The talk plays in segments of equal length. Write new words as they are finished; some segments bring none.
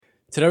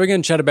Today we're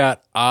going to chat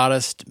about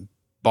artist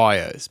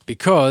bios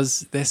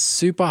because they're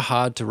super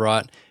hard to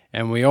write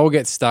and we all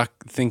get stuck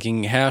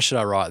thinking, how should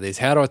I write this?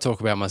 How do I talk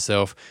about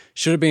myself?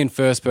 Should it be in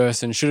first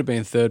person? Should it be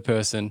in third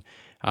person?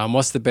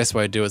 What's the best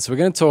way to do it? So we're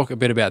going to talk a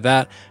bit about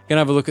that. We're going to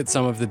have a look at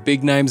some of the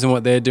big names and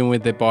what they're doing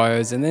with their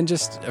bios, and then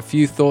just a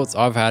few thoughts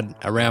I've had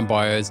around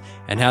bios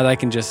and how they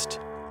can just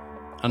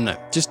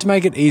to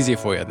make it easier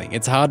for you, I think.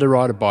 It's hard to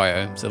write a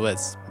bio, so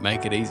let's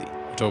make it easy.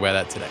 We'll talk about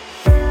that today.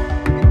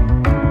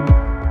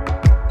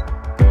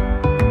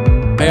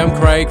 Hey, I'm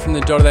Craig from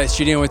the Dot of That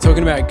Studio, and we're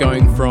talking about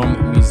going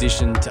from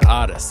musician to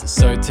artist.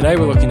 So today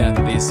we're looking at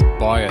this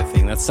bio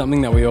thing. That's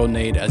something that we all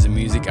need as a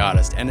music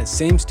artist, and it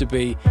seems to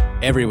be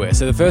everywhere.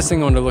 So the first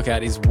thing I want to look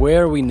at is,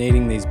 where are we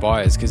needing these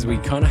bios? Because we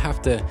kind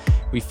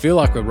of we feel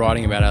like we're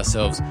writing about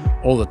ourselves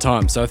all the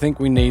time. So I think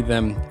we need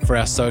them for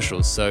our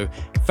socials. So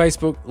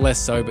Facebook, less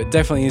so, but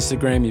definitely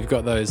Instagram. You've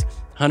got those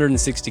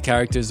 160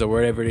 characters or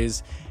wherever it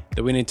is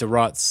that we need to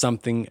write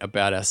something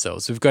about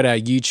ourselves. We've got our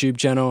YouTube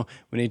channel.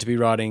 We need to be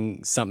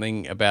writing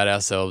something about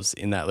ourselves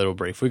in that little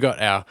brief. We've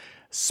got our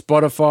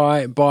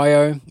Spotify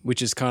bio,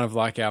 which is kind of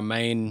like our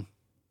main,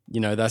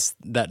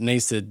 that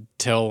needs to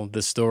tell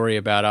the story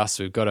about us.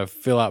 We've got to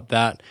fill up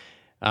that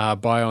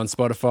bio on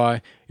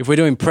Spotify. If we're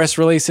doing press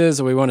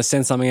releases or we want to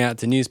send something out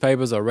to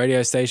newspapers or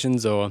radio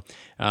stations or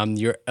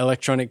your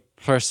electronic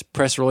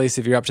press release,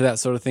 if you're up to that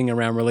sort of thing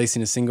around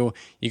releasing a single,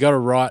 you got to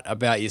write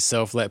about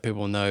yourself, let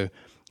people know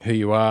who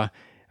you are.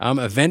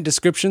 Event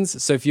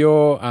descriptions. So if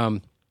you're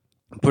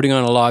putting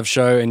on a live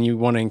show and you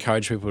want to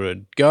encourage people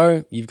to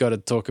go, you've got to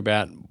talk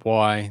about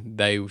why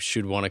they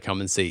should want to come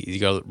and see. You've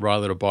got to write a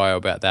little bio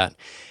about that.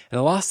 And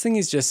the last thing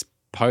is just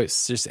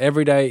posts, just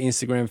everyday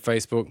Instagram,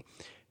 Facebook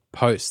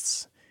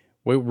posts.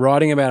 We're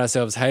writing about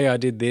ourselves. Hey, I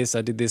did this.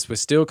 We're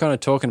still kind of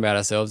talking about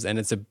ourselves, and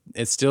it's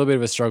still a bit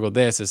of a struggle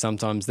there. So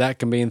sometimes that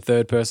can be in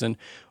third person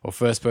or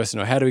first person,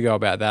 or how do we go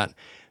about that?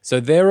 So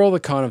they're all the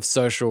kind of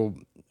social,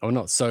 or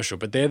not social,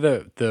 but they're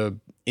the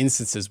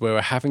instances where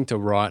we're having to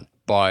write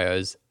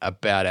bios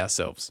about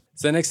ourselves.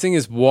 So the next thing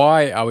is,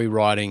 why are we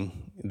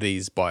writing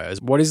these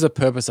bios? What is the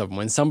purpose of them?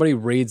 When somebody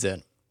reads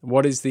it,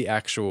 what is the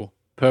actual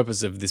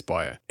purpose of this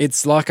bio?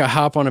 It's like I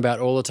harp on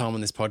about all the time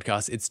on this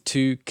podcast. It's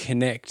to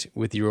connect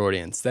with your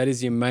audience. That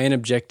is your main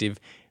objective.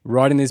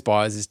 Writing these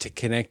bios is to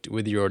connect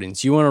with your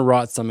audience. You want to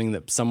write something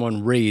that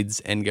someone reads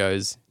and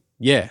goes,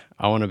 yeah,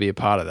 I want to be a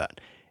part of that.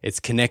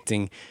 It's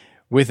connecting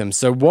with them.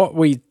 So what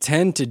we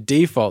tend to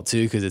default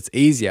to, because it's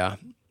easier,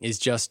 is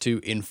just to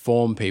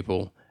inform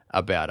people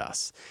about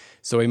us.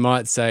 So we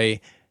might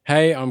say,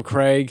 hey, I'm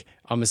Craig.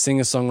 I'm a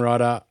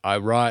singer-songwriter. I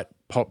write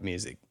pop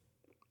music.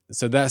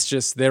 So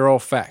they're all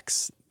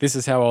facts. This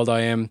is how old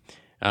I am.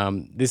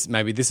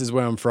 This is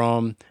where I'm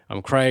from.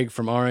 I'm Craig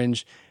from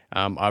Orange.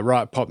 I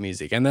write pop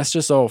music. And that's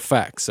just all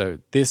facts. So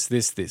this.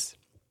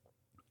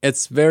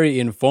 It's very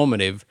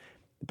informative,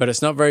 but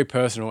it's not very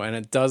personal, and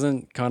it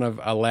doesn't kind of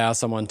allow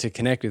someone to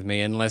connect with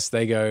me unless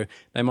they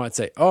might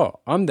say, oh,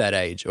 I'm that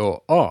age,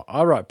 or, oh,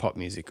 I write pop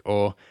music,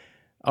 or,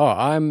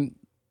 oh,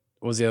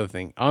 what's the other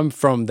thing? I'm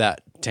from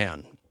that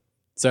town.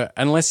 So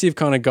unless you've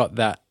kind of got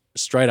that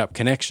straight up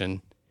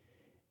connection,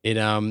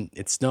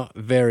 it's not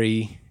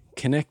very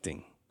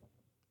connecting.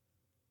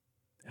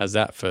 How's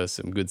that for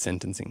some good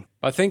sentencing?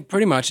 I think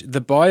pretty much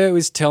the bio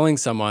is telling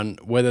someone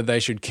whether they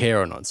should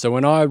care or not. So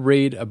when I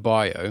read a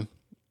bio,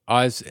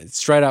 I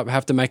straight up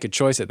have to make a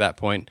choice at that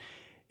point.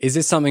 Is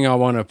this something I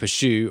want to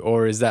pursue,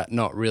 or is that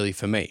not really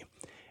for me?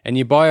 And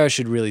your bio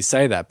should really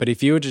say that. But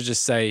if you were to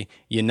just say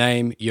your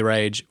name, your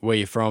age, where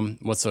you're from,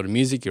 what sort of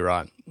music you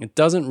write, it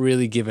doesn't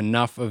really give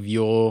enough of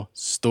your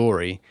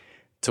story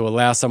to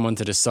allow someone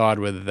to decide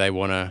whether they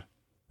want to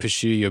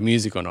pursue your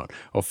music or not,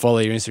 or follow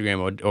your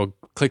Instagram, or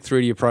click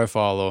through to your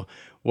profile, or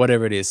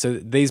whatever it is. So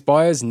these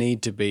bios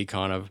need to be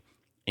kind of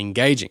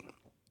engaging.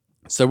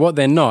 So what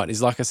they're not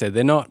is, like I said,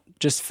 they're not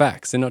just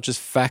facts. They're not just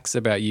facts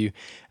about you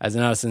as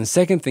an artist. And the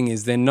second thing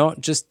is, they're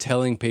not just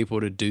telling people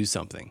to do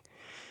something.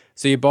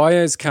 So your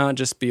bios can't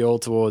just be all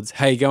towards,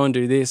 hey, go and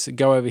do this,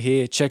 go over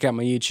here, check out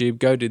my YouTube,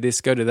 go do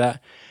this, go do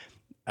that.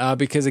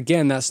 Because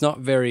again, that's not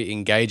very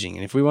engaging.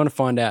 And if we want to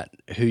find out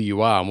who you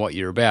are and what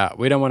you're about,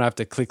 we don't want to have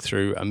to click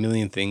through a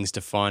million things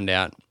to find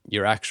out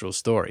your actual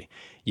story.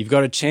 You've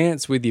got a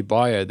chance with your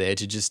bio there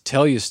to just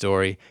tell your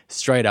story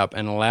straight up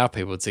and allow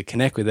people to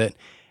connect with it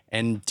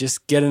and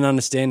just get an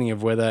understanding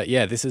of whether,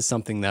 yeah, this is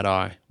something that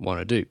I want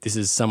to do. This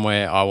is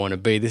somewhere I want to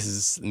be. This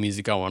is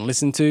music I want to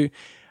listen to.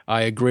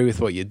 I agree with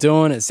what you're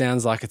doing. It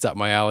sounds like it's up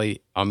my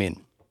alley. I'm in.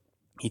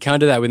 You can't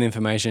do that with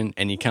information,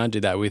 and you can't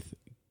do that with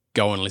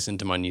go and listen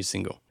to my new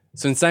single.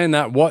 So in saying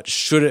that, what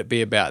should it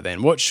be about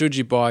then? What should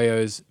your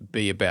bios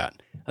be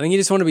about? I think you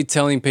just want to be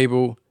telling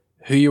people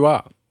who you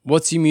are.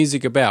 What's your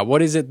music about?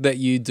 What is it that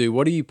you do?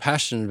 What are you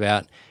passionate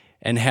about?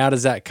 And how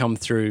does that come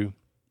through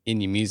in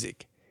your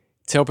music?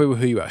 Tell people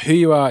who you are. Who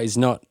you are is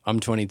not,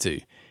 I'm 22.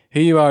 Who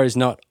you are is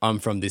not, I'm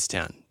from this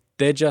town.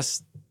 They're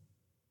just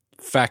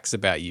facts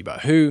about you.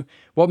 But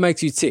what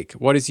makes you tick?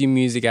 What is your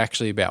music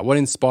actually about? What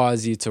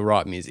inspires you to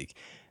write music?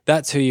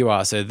 That's who you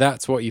are. So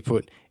that's what you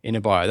put in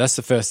a bio. That's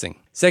the first thing.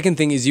 Second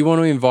thing is you want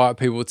to invite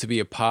people to be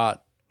a part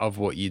of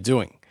what you're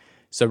doing.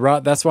 So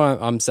that's why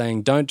I'm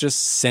saying don't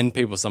just send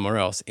people somewhere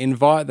else.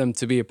 Invite them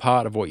to be a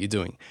part of what you're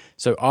doing.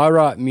 So I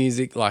write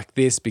music like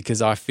this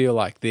because I feel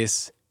like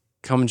this.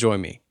 Come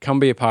join me. Come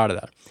be a part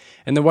of that.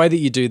 And the way that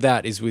you do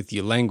that is with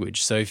your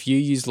language. So if you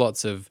use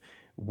lots of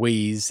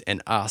we's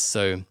and us,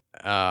 so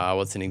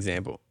what's an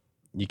example?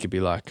 You could be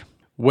like,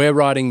 we're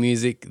writing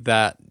music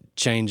that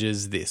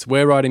changes this.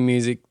 We're writing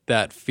music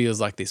that feels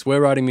like this.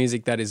 We're writing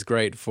music that is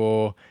great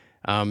for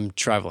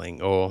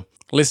traveling, or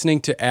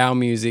listening to our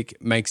music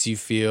makes you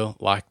feel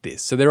like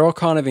this. So they're all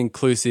kind of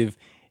inclusive,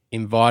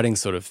 inviting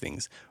sort of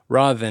things,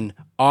 rather than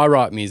I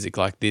write music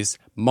like this,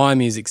 my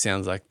music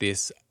sounds like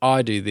this,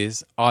 I do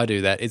this, I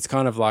do that. It's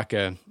kind of like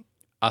a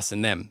us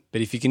and them.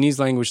 But if you can use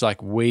language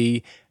like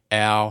we,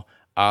 our,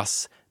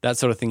 us, that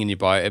sort of thing in your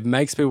bio, it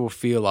makes people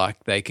feel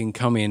like they can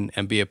come in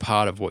and be a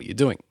part of what you're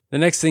doing. The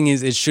next thing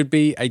is it should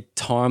be a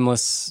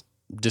timeless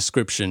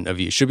description of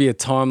you. It should be a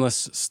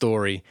timeless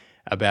story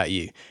about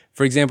you.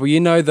 For example, you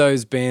know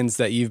those bands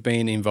that you've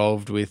been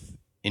involved with,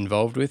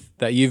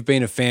 that you've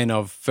been a fan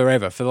of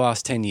forever, for the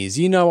last 10 years.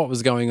 You know what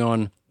was going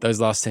on those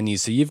last 10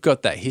 years, so you've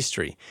got that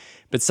history.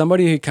 But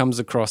somebody who comes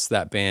across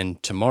that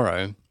band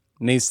tomorrow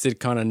needs to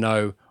kind of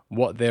know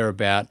what they're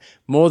about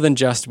more than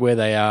just where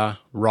they are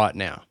right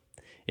now,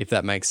 if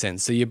that makes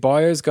sense. So your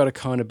bio's got to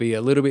kind of be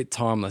a little bit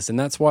timeless, and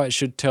that's why it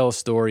should tell a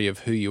story of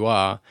who you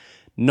are,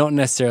 not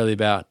necessarily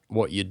about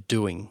what you're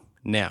doing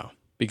now.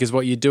 Because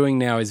what you're doing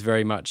now is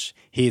very much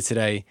here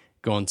today,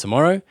 gone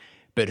tomorrow.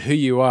 But who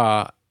you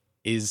are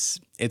it's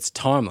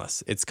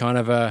timeless. It's kind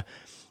of a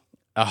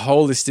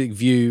holistic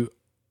view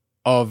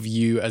of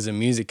you as a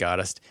music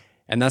artist.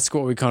 And that's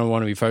what we kind of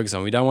want to be focused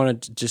on. We don't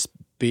want to just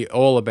be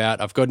all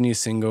about, I've got a new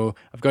single,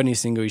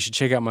 you should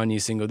check out my new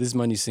single, this is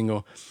my new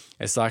single.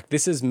 It's like,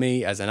 this is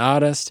me as an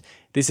artist.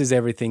 This is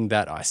everything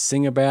that I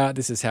sing about.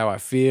 This is how I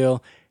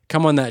feel.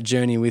 Come on that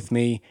journey with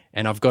me.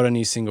 And I've got a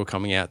new single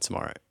coming out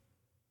tomorrow.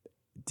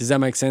 Does that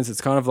make sense?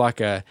 It's kind of like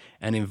an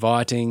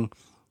inviting,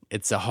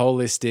 it's a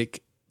holistic,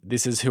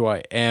 this is who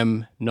I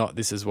am, not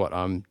this is what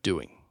I'm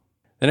doing.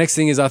 The next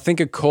thing is I think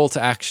a call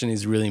to action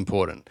is really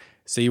important.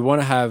 So you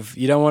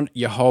don't want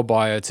your whole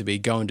bio to be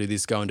go and do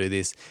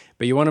this,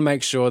 but you want to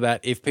make sure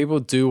that if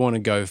people do want to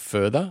go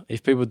further,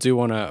 if people do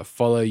want to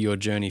follow your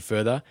journey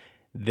further,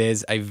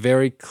 there's a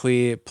very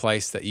clear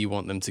place that you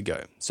want them to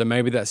go. So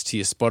maybe that's to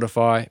your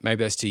Spotify,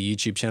 maybe that's to your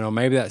YouTube channel,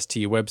 maybe that's to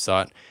your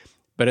website,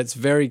 but it's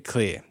very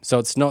clear. So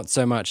it's not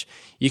so much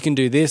you can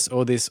do this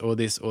or this or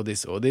this or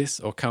this or this,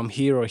 or come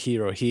here or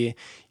here or here.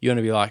 You want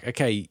to be like,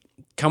 okay,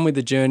 come on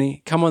the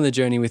journey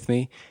with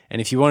me.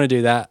 And if you want to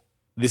do that,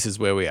 this is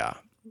where we are.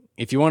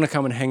 If you want to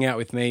come and hang out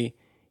with me,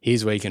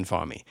 here's where you can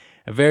find me.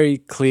 A very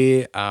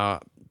clear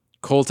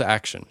call to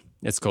action,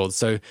 it's called.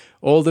 So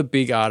all the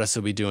big artists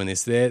will be doing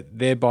this.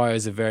 Their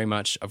bios are very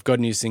much, I've got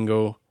a new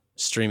single,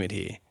 stream it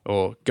here,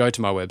 or go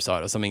to my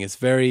website or something. It's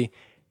very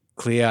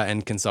clear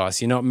and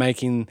concise. You're not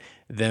making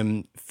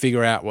them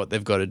figure out what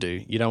they've got to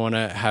do. You don't want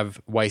to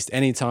waste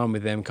any time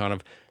with them kind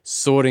of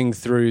sorting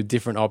through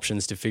different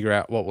options to figure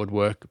out what would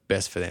work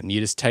best for them. You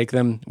just take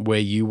them where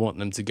you want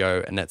them to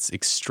go, and that's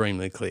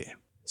extremely clear.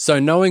 So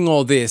knowing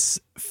all this,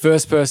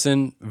 first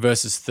person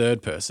versus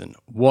third person,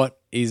 what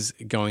is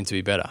going to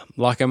be better?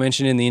 Like I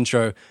mentioned in the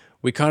intro,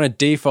 we kind of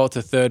default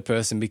to third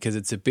person because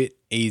it's a bit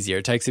easier.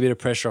 It takes a bit of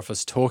pressure off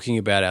us talking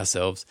about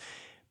ourselves,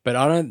 but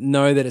I don't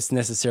know that it's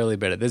necessarily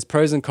better. There's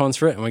pros and cons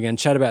for it, and we're going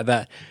to chat about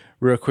that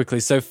real quickly.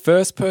 So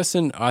first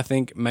person, I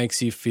think,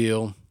 makes you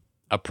feel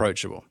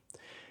approachable.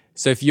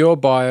 So if your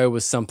bio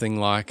was something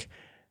like,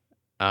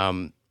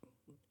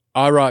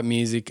 I write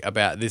music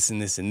about this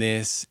and this and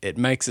this, it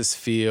makes us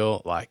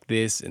feel like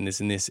this and this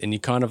and this, and you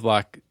kind of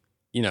like,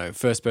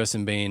 first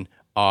person being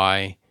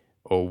I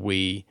or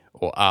we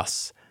or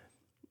us,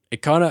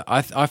 it kind of,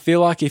 I feel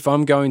like if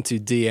I'm going to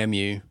DM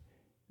you,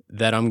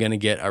 that I'm going to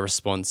get a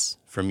response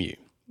from you.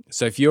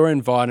 So if you're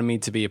inviting me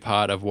to be a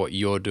part of what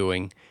you're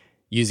doing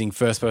using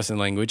first person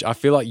language, I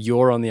feel like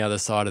you're on the other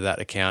side of that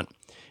account.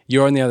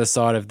 You're on the other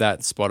side of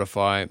that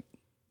Spotify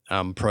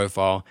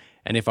profile.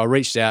 And if I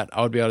reached out,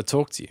 I would be able to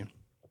talk to you.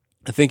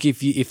 I think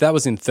if that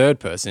was in third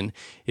person,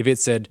 if it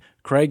said,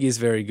 Craig is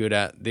very good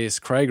at this,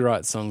 Craig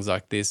writes songs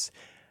like this,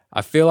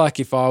 I feel like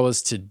if I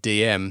was to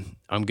DM,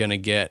 I'm going to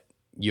get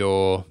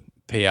your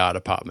PR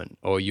department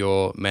or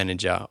your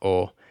manager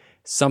or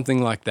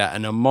something like that.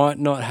 And I might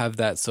not have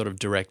that sort of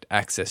direct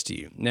access to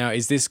you. Now,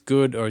 is this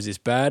good or is this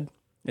bad?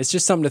 It's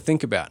just something to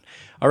think about.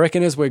 I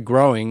reckon as we're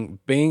growing,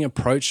 being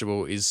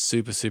approachable is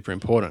super, super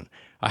important.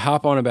 I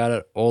harp on about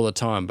it all the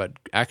time, but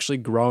actually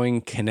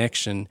growing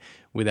connection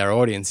with our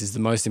audience is the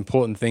most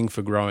important thing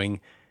for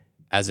growing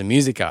as a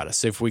music artist.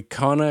 So if we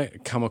kind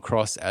of come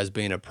across as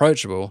being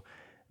approachable,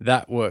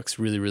 that works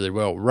really, really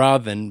well,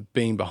 rather than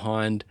being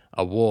behind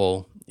a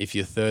wall. If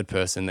you're third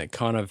person, that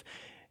kind of,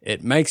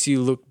 it makes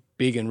you look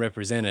big and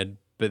represented,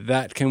 but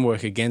that can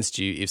work against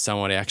you if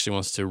someone actually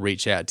wants to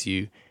reach out to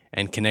you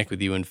and connect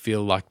with you and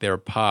feel like they're a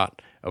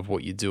part of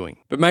what you're doing.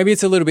 But maybe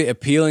it's a little bit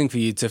appealing for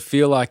you to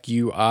feel like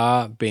you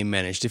are being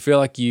managed, to feel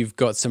like you've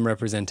got some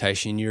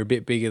representation, you're a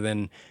bit bigger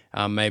than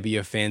maybe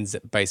your fans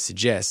base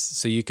suggests.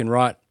 So you can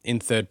write in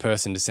third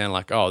person to sound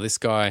like, oh, this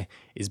guy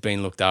is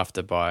being looked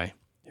after by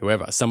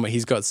whoever.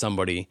 He's got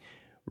somebody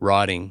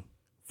writing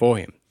for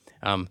him.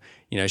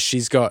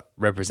 She's got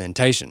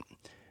representation.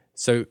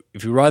 So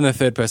if you write in the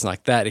third person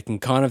like that, it can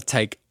kind of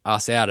take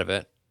us out of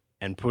it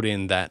and put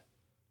in that,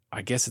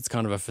 I guess it's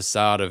kind of a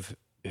facade of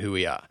who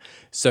we are.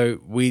 So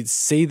we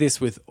see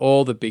this with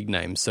all the big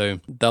names. So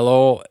they'll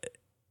all,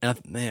 I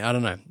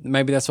don't know,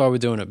 maybe that's why we're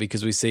doing it,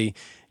 because we see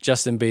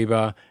Justin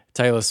Bieber,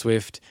 Taylor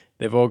Swift,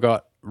 they've all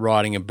got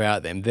writing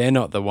about them. They're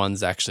not the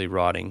ones actually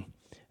writing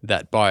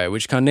that bio,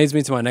 which kind of leads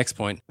me to my next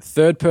point.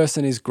 Third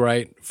person is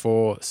great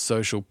for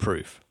social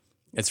proof.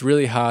 It's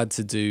really hard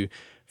to do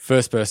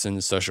first person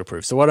social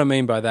proof. So what I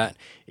mean by that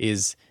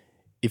is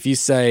if you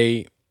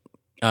say,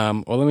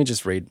 let me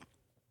just read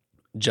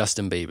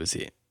Justin Bieber's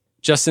here.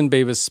 Justin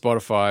Bieber's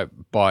Spotify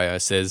bio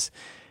says,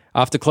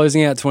 after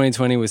closing out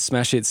 2020 with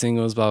smash hit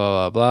singles,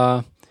 blah, blah,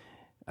 blah,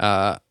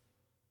 blah,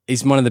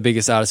 he's one of the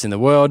biggest artists in the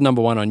world,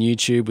 number 1 on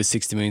YouTube with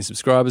 60 million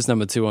subscribers,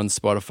 number 2 on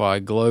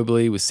Spotify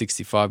globally with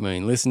 65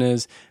 million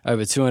listeners,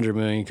 over 200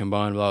 million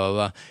combined, blah, blah,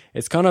 blah.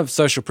 It's kind of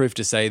social proof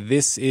to say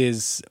this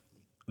is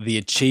the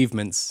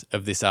achievements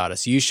of this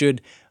artist. You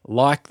should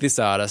like this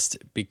artist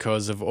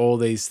because of all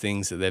these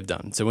things that they've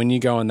done. So when you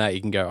go on that,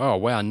 you can go, oh,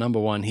 wow, number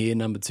 1 here,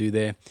 number 2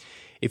 there.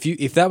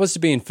 If that was to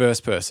be in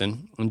first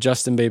person, and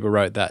Justin Bieber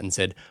wrote that and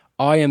said,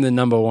 I am the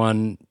number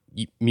 1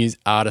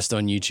 artist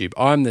on YouTube.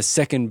 I'm the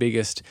second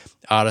biggest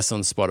artist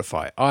on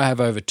Spotify. I have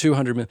over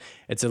 200 million.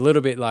 It's a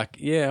little bit like,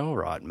 yeah, all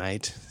right,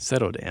 mate,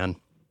 settle down.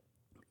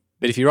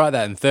 But if you write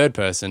that in third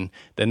person,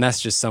 then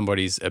that's just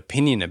somebody's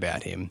opinion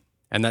about him.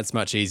 And that's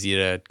much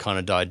easier to kind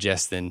of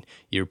digest than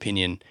your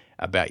opinion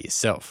about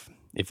yourself,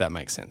 if that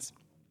makes sense.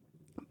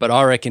 But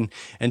I reckon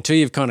until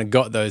you've kind of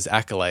got those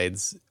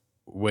accolades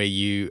where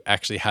you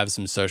actually have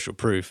some social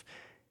proof,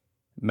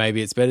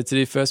 maybe it's better to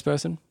do first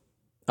person.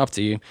 Up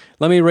to you.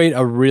 Let me read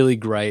a really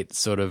great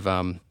sort of,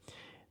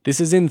 this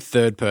is in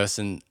third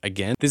person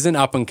again. This is an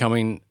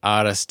up-and-coming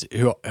artist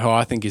who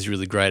I think is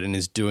really great and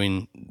is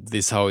doing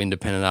this whole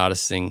independent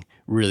artist thing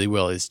really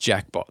well, is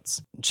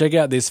Jackbots. Check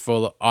out this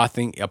for, I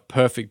think, a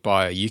perfect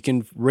bio. You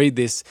can read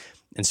this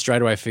and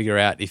straight away figure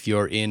out if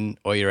you're in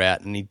or you're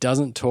out, and he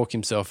doesn't talk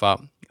himself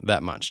up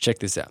that much. Check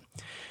this out.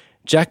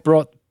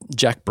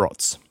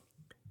 Jackbots.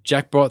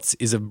 Jackbots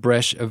is a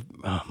breath of,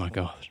 oh my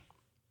God.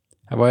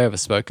 Have I ever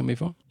spoken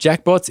before?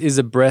 Jackbots is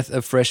a breath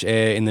of fresh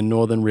air in the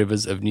northern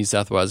rivers of New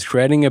South Wales,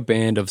 creating a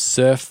band of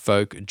surf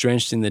folk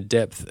drenched in the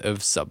depth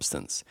of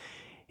substance.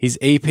 His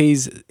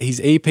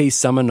EP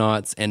Summer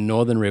Nights and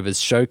Northern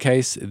Rivers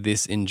showcase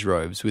this in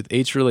droves, with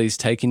each release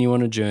taking you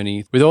on a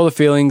journey with all the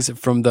feelings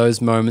from those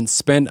moments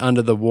spent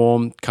under the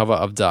warm cover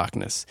of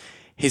darkness.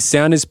 His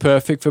sound is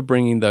perfect for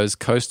bringing those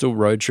coastal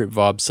road trip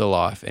vibes to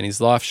life, and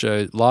his live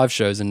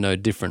shows are no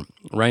different,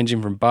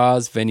 ranging from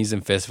bars, venues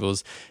and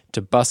festivals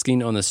to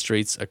busking on the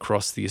streets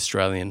across the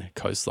Australian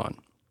coastline.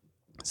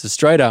 So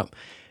straight up,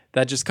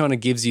 that just kind of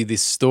gives you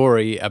this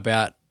story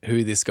about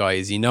who this guy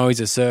is. You know he's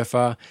a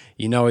surfer,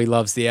 you know he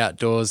loves the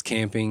outdoors,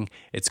 camping,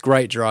 it's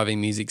great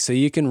driving music, so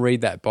you can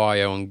read that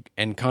bio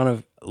and kind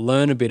of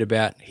learn a bit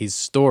about his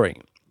story.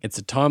 It's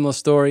a timeless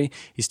story.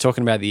 He's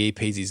talking about the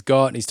EPs he's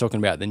got. He's talking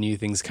about the new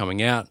things coming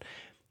out.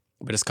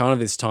 But it's kind of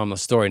this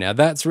timeless story. Now,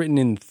 that's written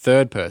in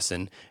third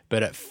person,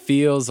 but it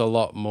feels a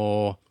lot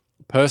more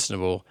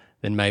personable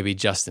than maybe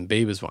Justin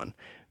Bieber's one.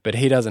 But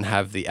he doesn't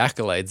have the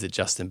accolades that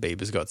Justin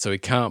Bieber's got, so he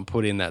can't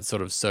put in that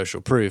sort of social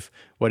proof.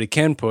 What he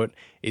can put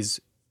is,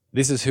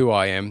 this is who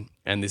I am,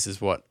 and this is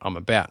what I'm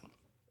about.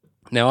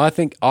 Now, I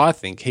think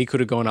he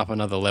could have gone up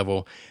another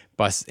level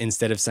by,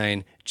 instead of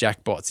saying,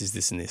 Jackbots is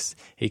this and this,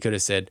 he could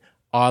have said,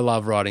 I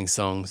love writing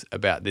songs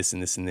about this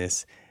and this and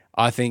this.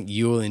 I think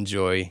you'll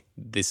enjoy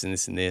this and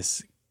this and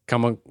this.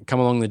 Come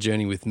along the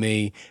journey with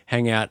me,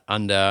 hang out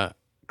under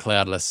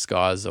cloudless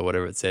skies or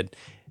whatever it said,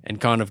 and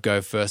kind of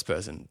go first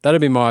person. That'd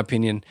be my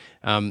opinion.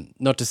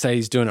 Not to say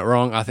he's doing it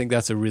wrong. I think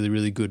that's a really,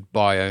 really good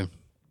bio.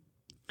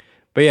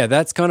 But yeah,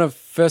 that's kind of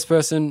first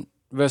person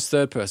versus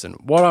third person.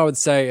 What I would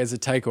say as a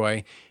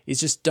takeaway is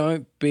just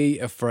don't be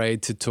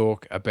afraid to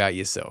talk about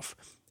yourself.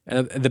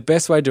 And the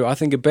best way to do it, I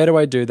think a better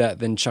way to do that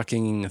than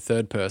chucking in a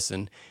third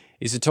person,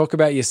 is to talk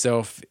about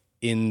yourself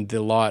in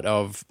the light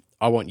of,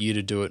 I want you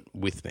to do it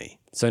with me.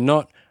 So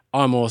not,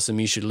 I'm awesome,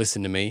 you should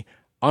listen to me.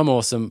 I'm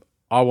awesome,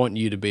 I want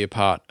you to be a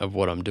part of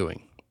what I'm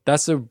doing.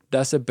 That's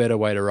a better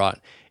way to write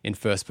in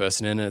first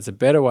person, and it's a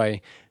better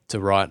way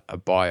to write a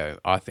bio,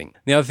 I think.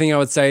 The other thing I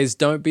would say is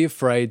don't be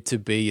afraid to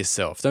be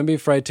yourself. Don't be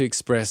afraid to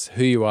express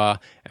who you are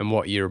and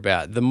what you're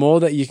about. The more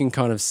that you can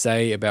kind of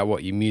say about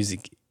what your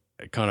music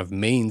kind of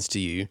means to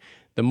you,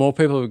 the more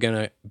people are going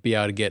to be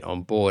able to get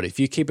on board. If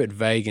you keep it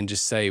vague and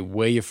just say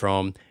where you're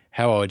from,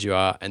 how old you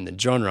are, and the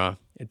genre,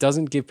 it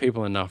doesn't give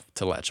people enough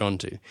to latch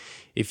onto.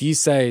 If you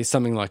say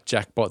something like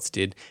Jackbots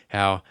did,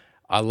 how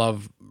I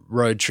love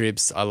road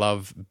trips, I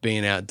love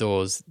being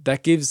outdoors,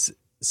 that gives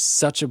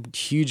such a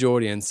huge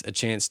audience a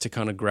chance to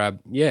kind of grab,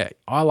 yeah,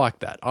 I like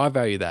that. I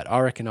value that. I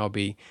reckon I'll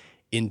be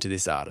into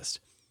this artist.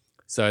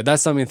 So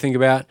that's something to think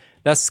about.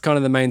 That's kind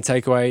of the main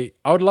takeaway.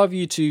 I would love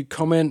you to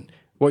comment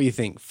what you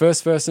think.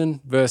 First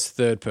person versus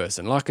third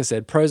person. Like I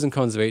said, pros and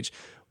cons of each.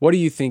 What do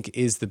you think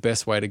is the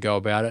best way to go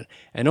about it?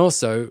 And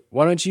also,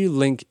 why don't you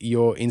link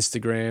your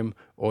Instagram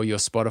or your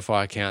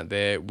Spotify account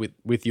there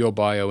with your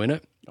bio in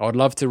it? I'd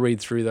love to read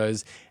through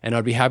those, and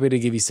I'd be happy to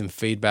give you some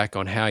feedback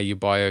on how your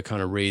bio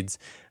kind of reads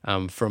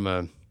from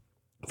an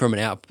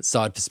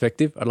outside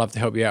perspective. I'd love to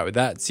help you out with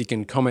that. So you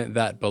can comment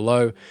that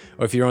below,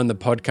 or if you're on the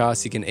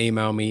podcast, you can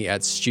email me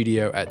at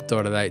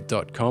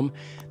studio@dot8.com.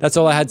 That's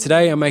all I had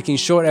today. I'm making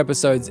short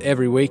episodes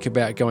every week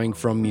about going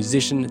from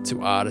musician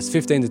to artist,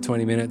 15 to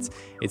 20 minutes.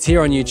 It's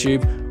here on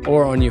YouTube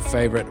or on your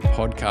favorite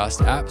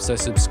podcast app. So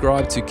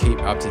subscribe to keep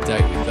up to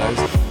date with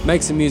those.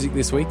 Make some music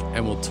this week,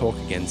 and we'll talk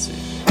again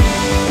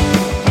soon.